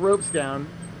 Pull these ropes down,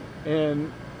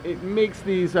 and it makes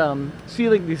these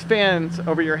these fans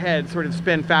over your head sort of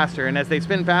spin faster. And as they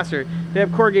spin faster, they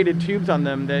have corrugated tubes on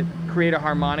them that create a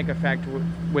harmonic effect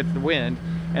with the wind.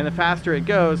 And the faster it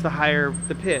goes, the higher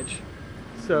the pitch.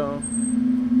 So I'm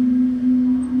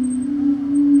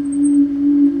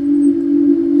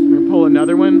going to pull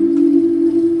another one.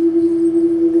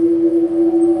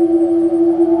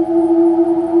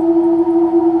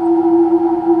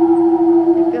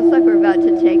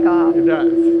 It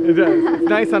does. It's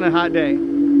nice on a hot day.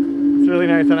 It's really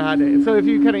nice on a hot day. So if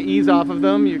you kind of ease off of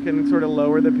them, you can sort of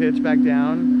lower the pitch back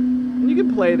down. And you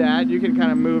can play that. You can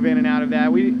kind of move in and out of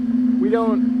that.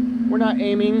 We're not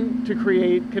aiming to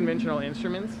create conventional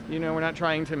instruments. We're not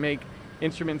trying to make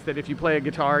instruments that if you play a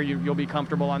guitar, you'll be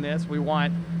comfortable on this. We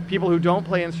want people who don't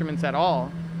play instruments at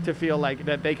all to feel like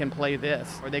that they can play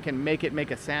this, or they can make it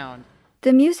make a sound.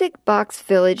 The Music Box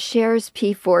Village shares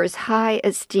P4's high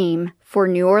esteem for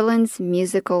New Orleans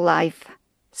musical life.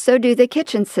 So do the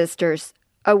Kitchen Sisters,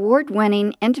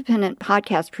 award-winning independent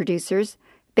podcast producers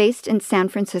based in San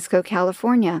Francisco,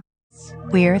 California.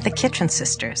 We're the Kitchen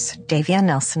Sisters, Davia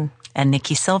Nelson and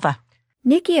Nikki Silva.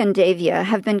 Nikki and Davia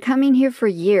have been coming here for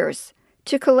years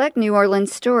to collect New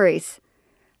Orleans stories.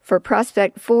 For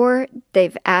Prospect 4,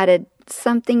 they've added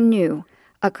something new,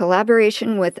 a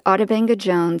collaboration with Audubon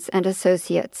Jones and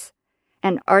Associates,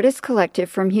 an artist collective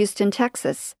from Houston,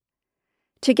 Texas.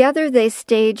 Together, they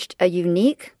staged a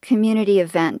unique community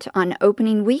event on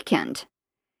opening weekend,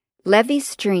 Levee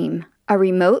Stream, a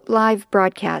remote live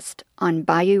broadcast on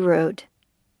Bayou Road.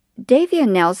 Davia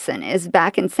Nelson is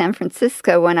back in San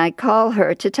Francisco when I call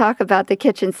her to talk about the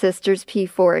Kitchen Sisters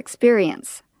P4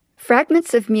 experience.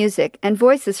 Fragments of music and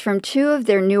voices from two of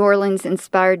their New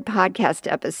Orleans-inspired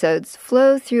podcast episodes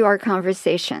flow through our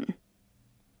conversation.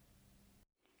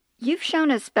 You've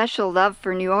shown a special love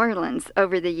for New Orleans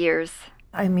over the years.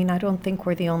 I don't think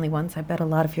we're the only ones. I bet a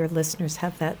lot of your listeners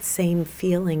have that same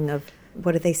feeling of,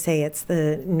 what do they say? It's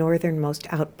the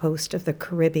northernmost outpost of the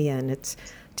Caribbean.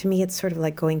 To me, it's sort of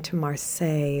like going to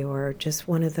Marseille, or just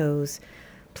one of those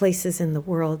places in the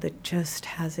world that just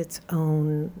has its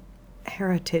own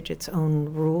heritage, its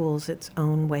own rules, its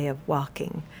own way of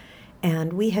walking.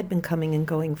 And we had been coming and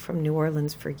going from New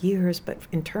Orleans for years, but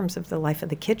in terms of the life of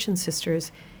the Kitchen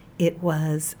Sisters, it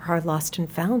was our Lost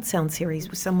and Found sound series.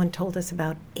 Someone told us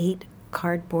about 8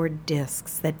 cardboard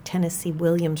discs that Tennessee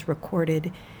Williams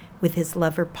recorded with his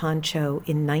lover Pancho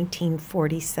in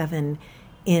 1947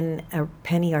 in a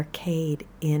penny arcade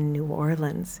in New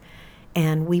Orleans.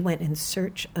 And we went in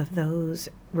search of those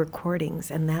recordings,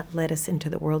 and that led us into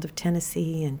the world of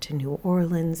Tennessee and to New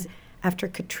Orleans. After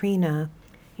Katrina,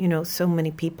 so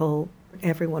many people,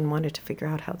 everyone wanted to figure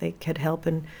out how they could help,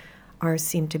 and ours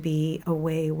seemed to be a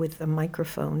way with a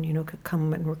microphone, could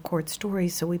come and record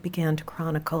stories. So we began to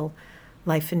chronicle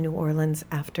life in New Orleans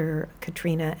after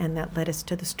Katrina, and that led us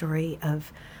to the story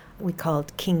of, we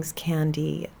called King's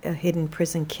Candy, a hidden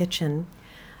prison kitchen,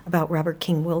 about Robert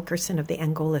King Wilkerson of the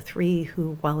Angola Three,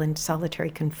 who, while in solitary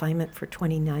confinement for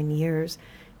 29 years,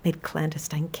 made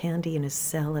clandestine candy in his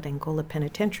cell at Angola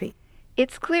Penitentiary.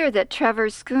 It's clear that Trevor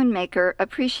Schoonmaker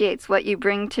appreciates what you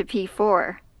bring to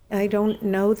P4. I don't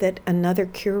know that another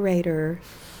curator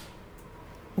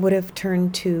would have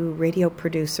turned to radio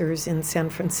producers in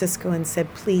San Francisco and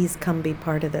said, please come be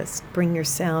part of this. Bring your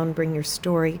sound, bring your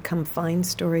story, come find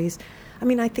stories.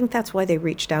 I think that's why they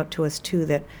reached out to us, too,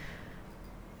 that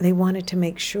they wanted to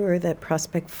make sure that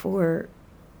Prospect 4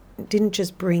 didn't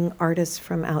just bring artists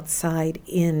from outside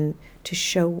in to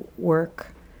show work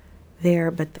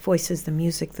there, but the voices, the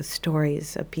music, the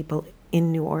stories of people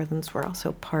in New Orleans were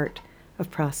also part of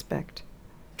Prospect.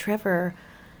 Trevor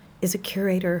is a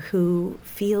curator who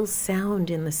feels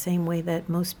sound in the same way that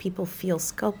most people feel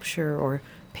sculpture or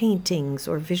paintings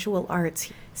or visual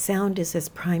arts. Sound is as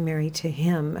primary to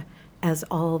him as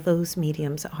all those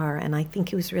mediums are, and I think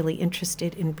he was really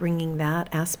interested in bringing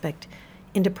that aspect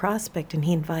into Prospect, and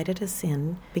he invited us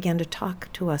in, began to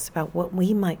talk to us about what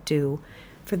we might do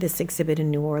for this exhibit in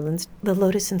New Orleans. The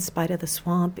Lotus in Spite of the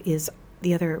Swamp is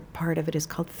The other part of it is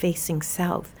called Facing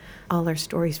South. All our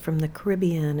stories from the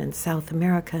Caribbean and South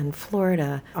America and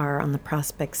Florida are on the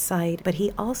Prospect site. But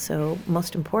he also,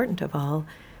 most important of all,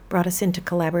 brought us into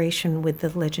collaboration with the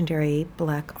legendary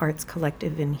Black Arts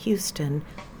Collective in Houston,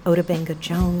 Otobenga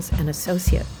Jones and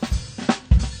Associate.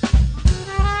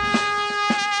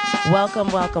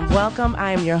 Welcome, welcome, welcome.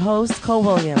 I am your host, Cole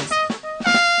Williams.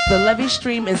 The Levee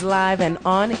Stream is live and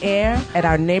on air at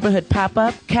our neighborhood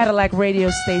pop-up Cadillac radio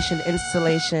station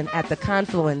installation at the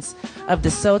confluence of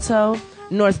DeSoto,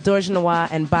 North Dorgenois,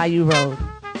 and Bayou Road.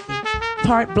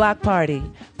 Part block party,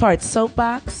 part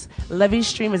soapbox, Levee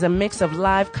Stream is a mix of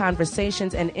live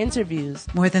conversations and interviews.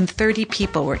 More than 30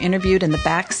 people were interviewed in the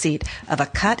back seat of a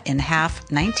cut-in-half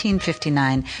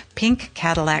 1959 pink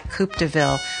Cadillac Coupe de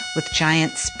Ville with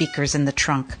giant speakers in the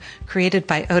trunk, created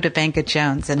by Otobenga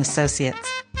Jones and Associates.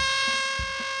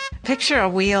 Picture a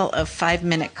wheel of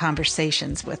 5-minute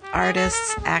conversations with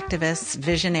artists, activists,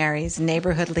 visionaries,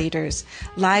 neighborhood leaders,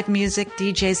 live music,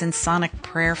 DJs, and sonic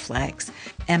prayer flags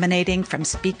emanating from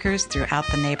speakers throughout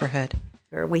the neighborhood.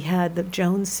 We had the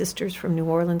Jones sisters from New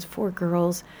Orleans, 4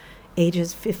 girls,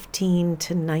 ages 15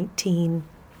 to 19,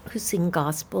 who sing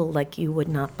gospel like you would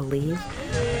not believe.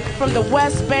 From the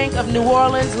West Bank of New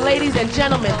Orleans, ladies and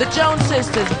gentlemen, the Jones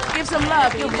sisters. Give some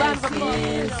love. Give a round of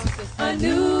applause. A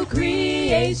new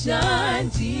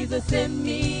creation, Jesus in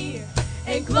me,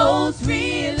 in close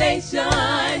relation,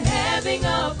 having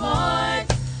a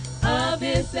part of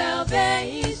his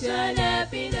salvation.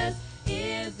 Happiness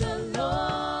is the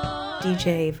Lord.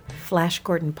 DJ Flash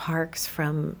Gordon Parks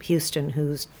from Houston,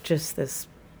 who's just this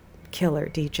killer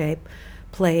DJ,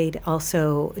 played.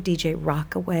 Also DJ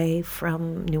Rockaway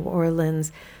from New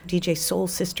Orleans. DJ Soul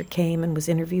Sister came and was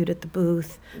interviewed at the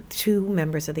booth. 2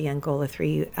 members of the Angola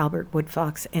 3, Albert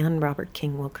Woodfox and Robert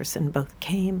King Wilkerson, both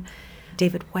came.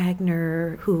 David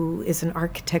Wagner, who is an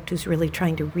architect who's really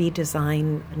trying to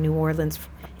redesign New Orleans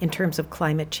in terms of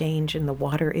climate change and the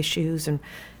water issues, and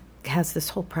has this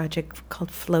whole project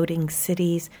called Floating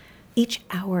Cities. Each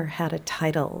hour had a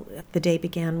title. The day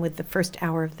began with the first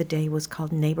hour of the day was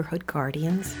called Neighborhood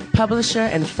Guardians. Publisher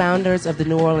and founders of the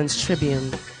New Orleans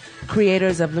Tribune,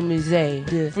 creators of Le Musée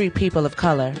des Free People of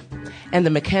Color, and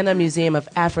the McKenna Museum of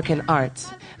African Art.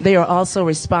 They are also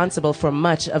responsible for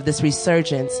much of this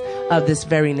resurgence of this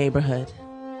very neighborhood.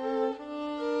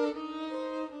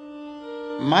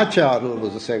 My childhood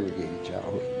was a segregated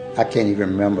childhood. I can't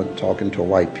even remember talking to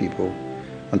white people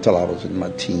until I was in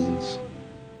my teens.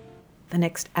 The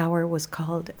next hour was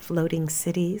called Floating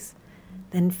Cities,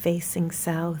 then Facing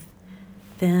South,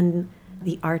 then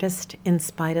The Artist in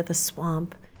Spite of the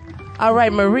Swamp. All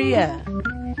right, Maria.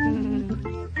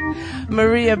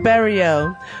 Maria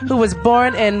Berrio, who was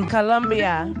born in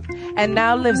Colombia and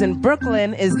now lives in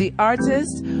Brooklyn, is the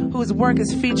artist whose work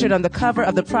is featured on the cover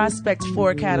of the Prospect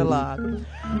 4 catalog.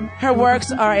 Her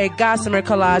works are a gossamer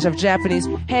collage of Japanese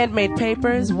handmade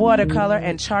papers, watercolor,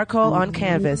 and charcoal on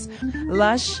canvas.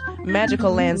 Lush,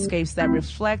 magical landscapes that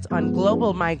reflect on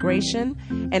global migration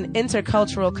and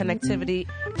intercultural connectivity.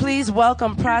 Please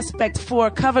welcome Prospect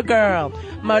 4 cover girl,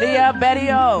 Maria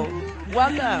Berrio.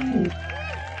 Welcome.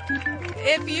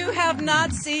 If you have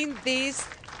not seen these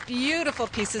beautiful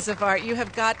pieces of art, you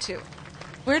have got to.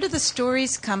 Where do the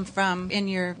stories come from in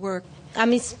your work?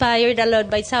 I'm inspired a lot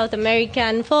by South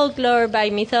American folklore, by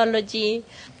mythology.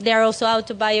 They're also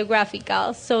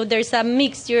autobiographical, so there's a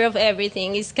mixture of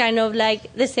everything. It's kind of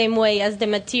like the same way as the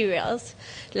materials.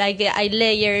 Like I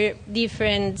layer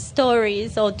different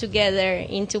stories all together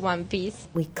into one piece.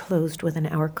 We closed with an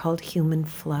hour called Human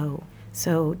Flow.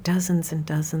 So dozens and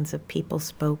dozens of people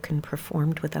spoke and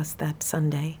performed with us that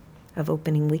Sunday of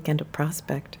opening weekend of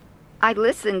Prospect. I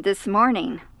listened this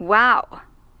morning. Wow.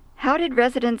 How did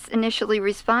residents initially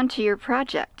respond to your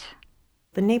project?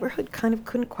 The neighborhood kind of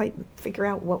couldn't quite figure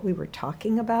out what we were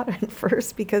talking about at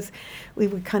first, because we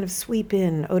would kind of sweep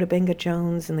in Otobenga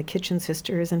Jones and the Kitchen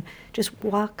Sisters and just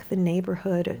walk the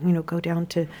neighborhood, go down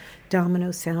to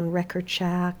Domino Sound Record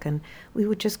Shack, and we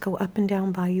would just go up and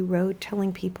down Bayou Road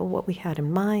telling people what we had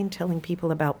in mind, telling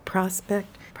people about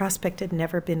Prospect. Prospect had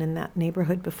never been in that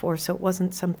neighborhood before, so it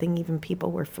wasn't something even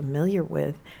people were familiar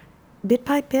with. Bit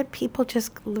by bit, people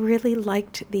just really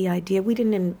liked the idea.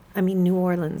 New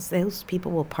Orleans, those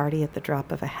people will party at the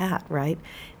drop of a hat, right?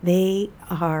 They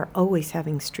are always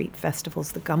having street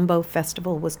festivals. The Gumbo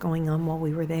Festival was going on while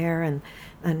we were there, and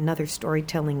another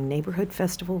storytelling neighborhood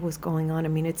festival was going on.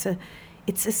 It's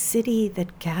a city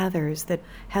that gathers, that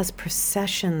has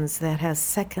processions, that has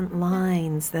second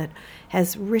lines, that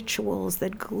has rituals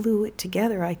that glue it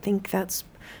together. I think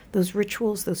those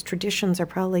rituals, those traditions are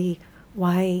probably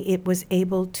why it was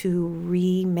able to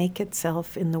remake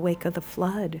itself in the wake of the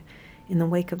flood. in the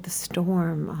wake of the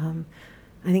storm.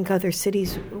 I think other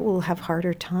cities will have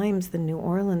harder times than New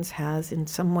Orleans has in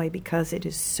some way because it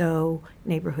is so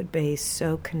neighborhood-based,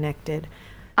 so connected.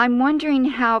 I'm wondering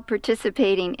how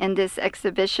participating in this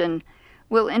exhibition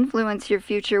will influence your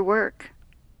future work.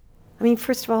 I mean,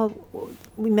 first of all,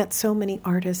 we met so many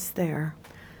artists there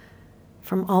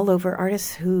from all over,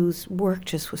 artists whose work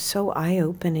just was so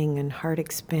eye-opening and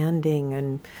heart-expanding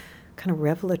and kind of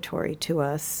revelatory to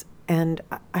us. And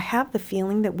I have the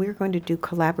feeling that we're going to do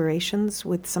collaborations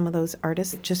with some of those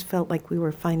artists. It just felt like we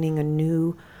were finding a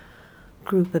new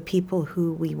group of people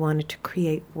who we wanted to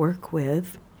create work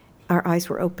with. Our eyes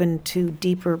were open to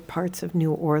deeper parts of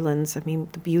New Orleans. I mean,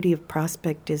 the beauty of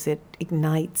Prospect is it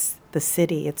ignites the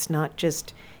city. It's not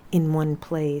just in one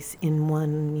place, in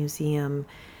one museum.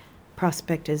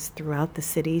 Prospect is throughout the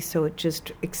city, so it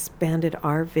just expanded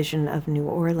our vision of New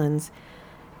Orleans.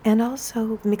 And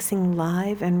also mixing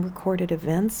live and recorded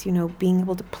events, being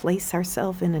able to place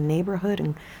ourselves in a neighborhood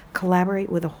and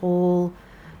collaborate with a whole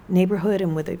neighborhood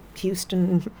and with a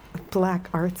Houston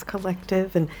Black Arts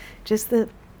Collective, and just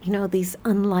these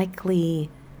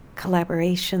unlikely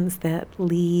collaborations that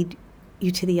lead you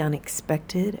to the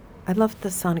unexpected. I loved the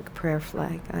Sonic Prayer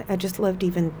Flag. I just loved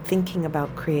even thinking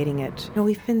about creating it.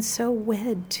 We've been so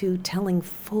wed to telling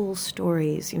full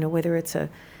stories, whether it's a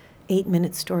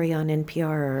 8-minute story on NPR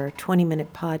or a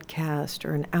 20-minute podcast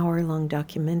or an hour-long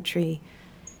documentary,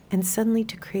 and suddenly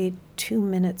to create 2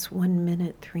 minutes, 1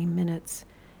 minute, 3 minutes,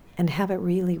 and have it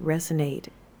really resonate.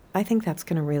 I think that's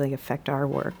going to really affect our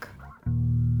work.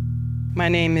 My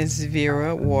name is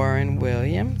Vera Warren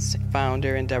Williams,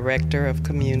 founder and director of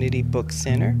Community Book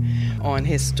Center on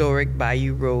historic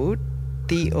Bayou Road,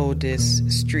 the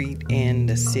oldest street in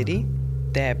the city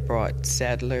that brought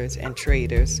settlers and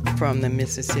traders from the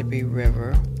Mississippi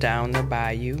River down the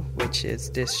bayou, which is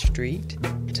this street,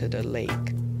 to the lake.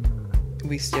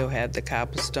 We still have the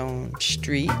cobblestone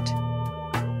street.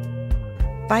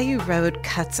 Bayou Road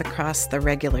cuts across the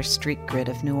regular street grid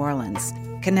of New Orleans,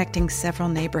 connecting several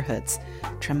neighborhoods: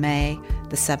 Treme,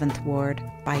 the 7th Ward,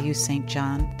 Bayou St.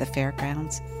 John, the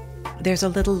fairgrounds. There's a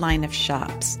little line of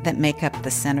shops that make up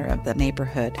the center of the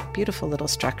neighborhood. Beautiful little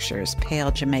structures,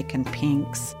 pale Jamaican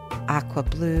pinks, aqua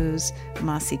blues,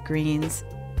 mossy greens.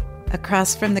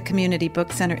 Across from the Community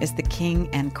Book Center is the King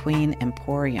and Queen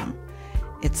Emporium.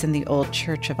 It's in the old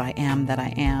church of I Am That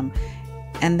I Am.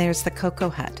 And there's the Cocoa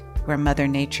Hut, where Mother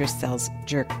Nature sells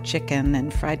jerk chicken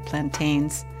and fried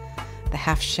plantains. The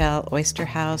half-shell oyster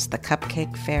house, the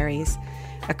cupcake fairies.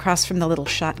 Across from the little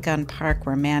shotgun park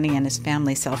where Manny and his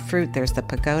family sell fruit, there's the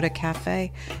Pagoda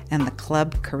Cafe and the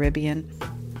Club Caribbean.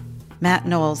 Matt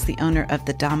Knowles, the owner of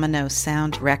the Domino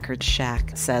Sound Record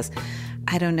Shack, says,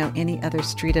 "I don't know any other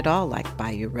street at all like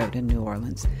Bayou Road in New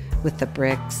Orleans. With the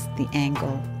bricks, the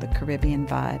angle, the Caribbean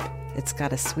vibe, it's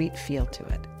got a sweet feel to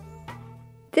it."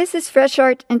 This is Fresh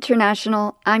Art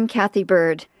International. I'm Kathy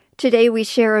Bird. Today we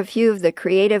share a few of the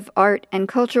creative art and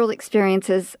cultural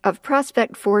experiences of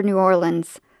Prospect 4 New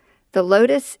Orleans, the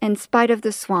Lotus in Spite of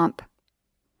the Swamp.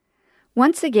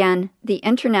 Once again, the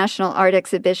International Art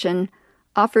Exhibition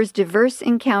offers diverse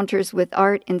encounters with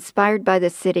art inspired by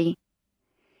the city.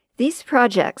 These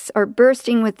projects are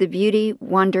bursting with the beauty,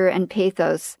 wonder, and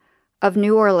pathos of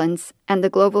New Orleans and the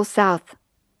global South.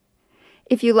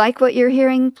 If you like what you're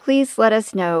hearing, please let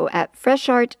us know at Fresh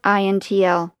Art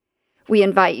INTL. We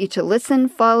invite you to listen,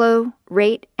 follow,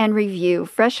 rate, and review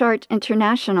Fresh Art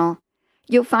International.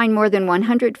 You'll find more than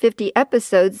 150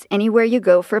 episodes anywhere you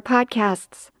go for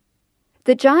podcasts.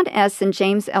 The John S. and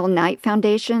James L. Knight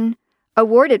Foundation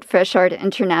awarded Fresh Art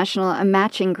International a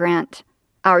matching grant.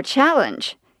 Our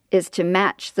challenge is to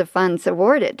match the funds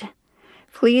awarded.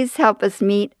 Please help us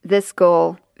meet this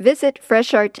goal. Visit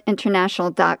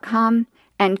freshartinternational.com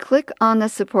and click on the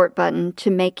support button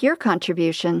to make your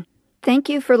contribution. Thank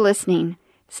you for listening.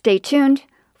 Stay tuned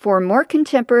for more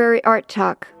contemporary art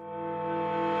talk.